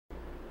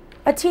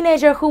A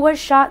teenager who was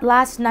shot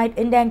last night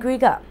in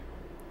Dangriga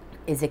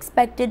is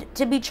expected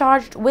to be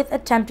charged with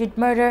attempted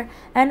murder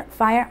and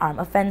firearm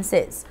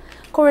offenses.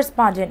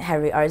 Correspondent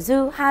Harry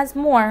Arzu has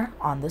more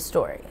on the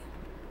story.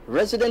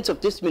 Residents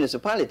of this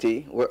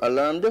municipality were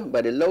alarmed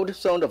by the loud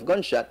sound of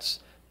gunshots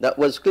that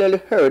was clearly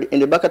heard in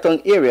the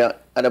Bakatong area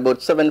at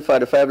about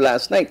 7:45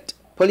 last night.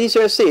 Police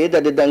here say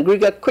that the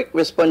Dangriga Quick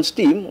Response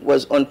Team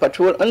was on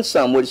patrol on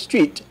Samwood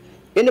Street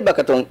in the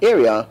Bakatong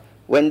area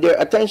when their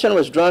attention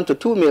was drawn to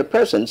two male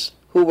persons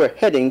who were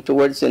heading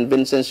towards St.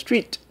 Vincent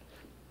Street.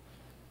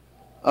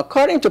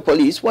 According to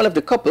police, one of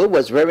the couple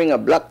was wearing a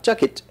black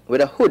jacket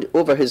with a hood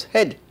over his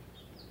head.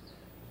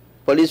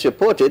 Police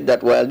reported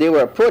that while they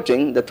were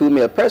approaching the two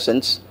male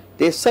persons,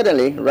 they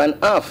suddenly ran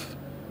off.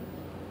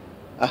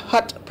 A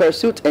hot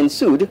pursuit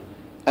ensued,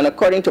 and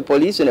according to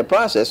police in the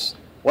process,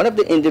 one of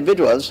the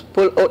individuals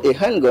pulled out a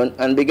handgun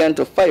and began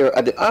to fire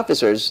at the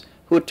officers,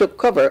 who took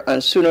cover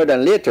and sooner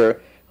than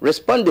later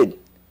responded,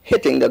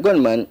 hitting the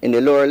gunman in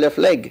the lower left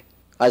leg.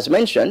 As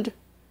mentioned,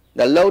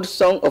 the loud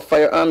sound of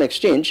firearm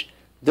exchange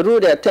drew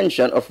the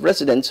attention of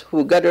residents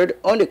who gathered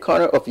on the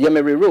corner of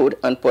Yemery Road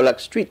and Pollack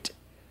Street,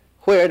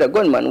 where the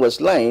gunman was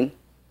lying,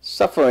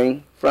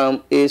 suffering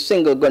from a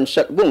single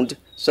gunshot wound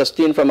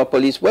sustained from a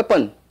police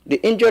weapon.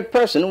 The injured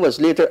person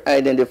was later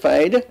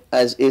identified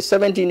as a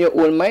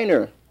 17-year-old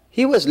minor.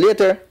 He was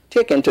later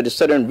taken to the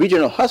Southern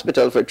Regional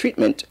Hospital for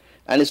treatment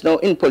and is now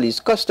in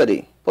police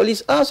custody.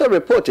 Police also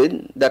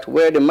reported that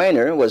where the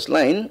minor was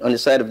lying on the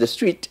side of the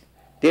street,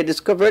 they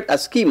discovered a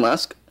ski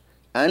mask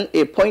and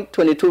a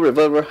 .22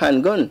 revolver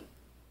handgun.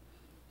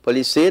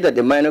 Police say that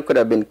the minor could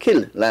have been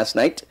killed last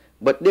night,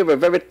 but they were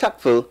very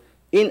tactful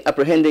in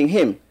apprehending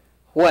him,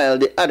 while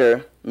the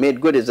other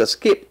made good his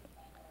escape.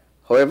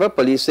 However,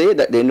 police say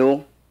that they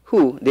know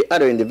who the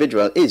other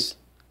individual is.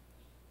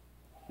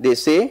 They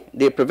say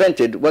they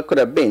prevented what could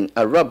have been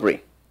a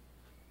robbery.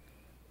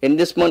 In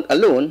this month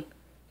alone,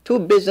 2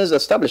 business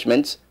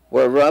establishments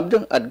were robbed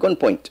at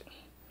gunpoint.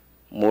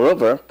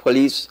 Moreover,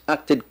 police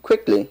acted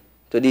quickly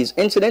to these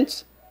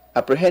incidents,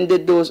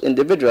 apprehended those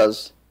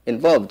individuals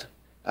involved,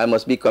 and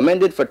must be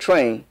commended for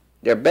trying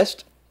their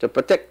best to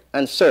protect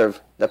and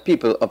serve the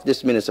people of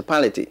this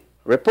municipality.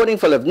 Reporting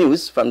for Love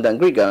News from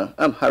Dangriga,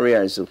 I'm Harry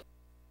Arzu.